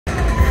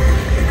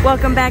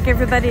Welcome back,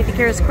 everybody, to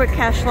Kara's Quick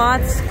Cash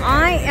Lots.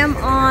 I am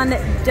on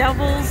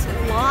Devil's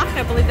Lock.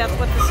 I believe that's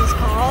what this is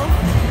called.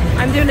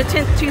 I'm doing a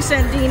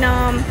 2-cent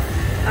denom,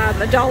 a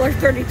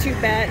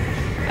 $1.32 bet.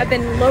 I've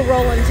been low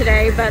rolling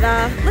today, but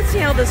let's see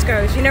how this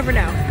goes. You never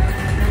know.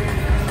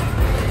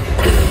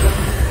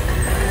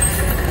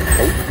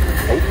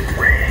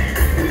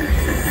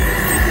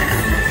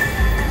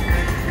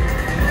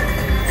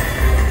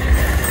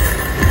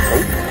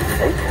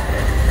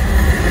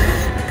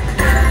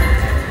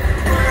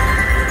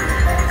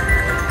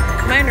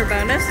 Minor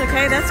bonus,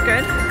 okay, that's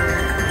good.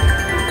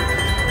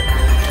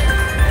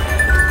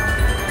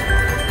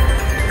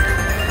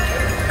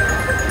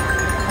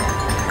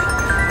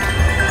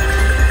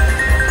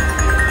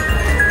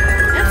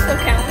 That's still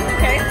counting,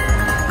 okay.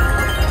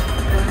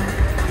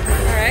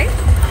 Alright.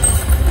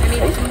 I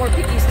need some more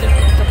piggies to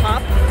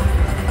pop.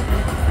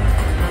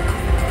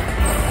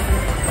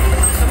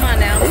 Come on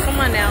now, come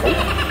on now.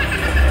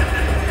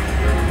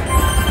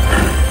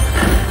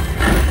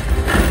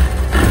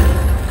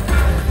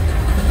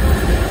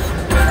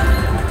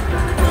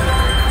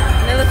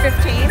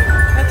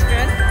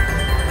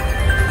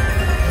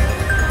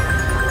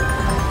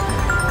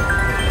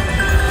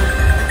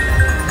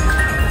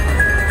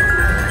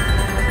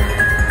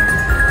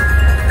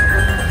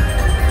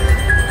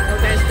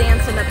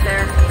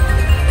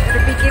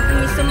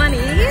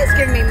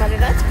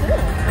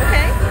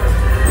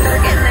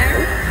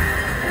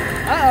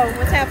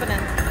 What's happening?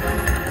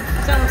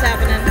 Something's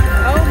happening.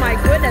 Oh my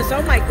goodness,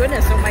 oh my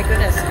goodness, oh my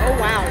goodness. Oh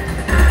wow.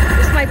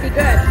 This might be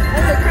good.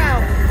 Holy cow.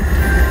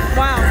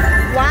 Wow.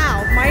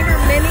 Wow. Minor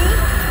mini.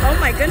 Oh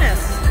my goodness.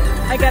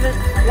 I got it.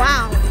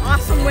 Wow.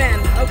 Awesome win.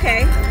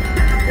 Okay.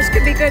 This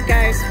could be good,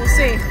 guys. We'll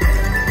see.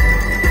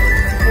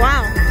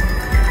 Wow.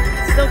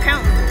 Still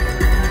counting.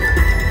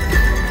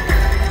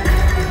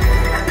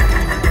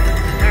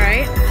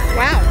 Alright.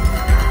 Wow.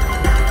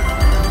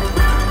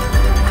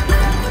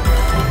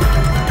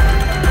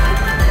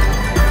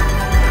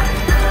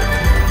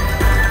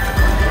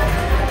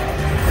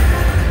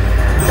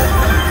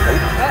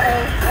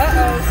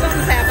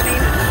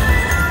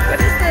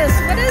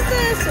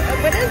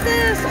 What is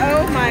this?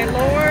 Oh my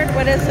Lord,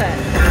 what is it?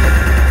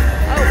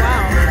 Oh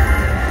wow.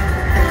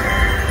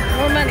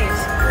 More monies.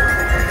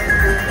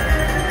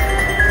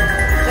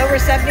 It's over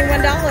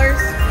 $71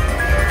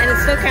 and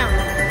it's still counting.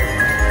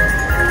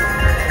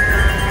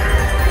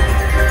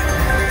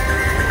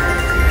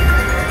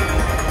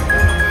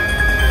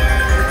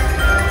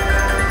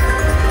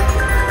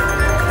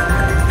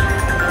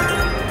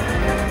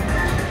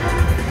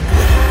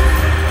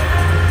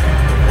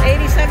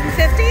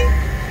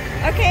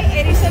 Okay,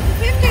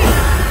 $87.50.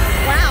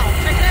 Wow,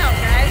 check it out,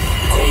 guys.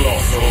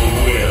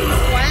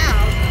 Wow.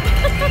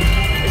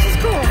 This is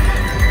cool.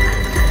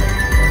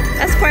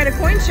 That's quite a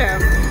coin show.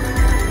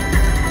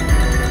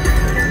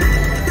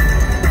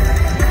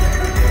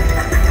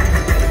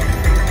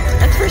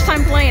 That's first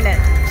time playing it,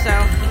 so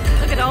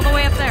look at all the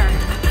way up there.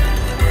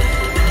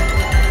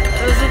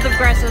 Those are the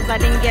aggressives. I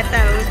didn't get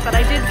those, but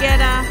I did get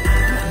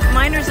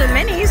minors and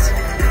minis.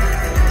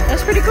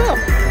 That's pretty cool.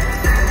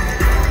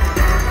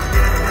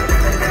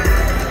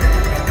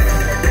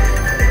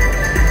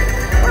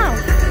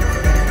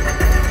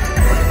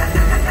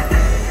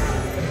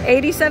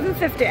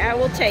 $87.50. I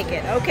will take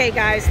it. Okay,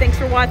 guys, thanks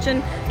for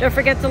watching. Don't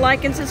forget to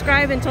like and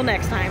subscribe. Until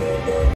next time.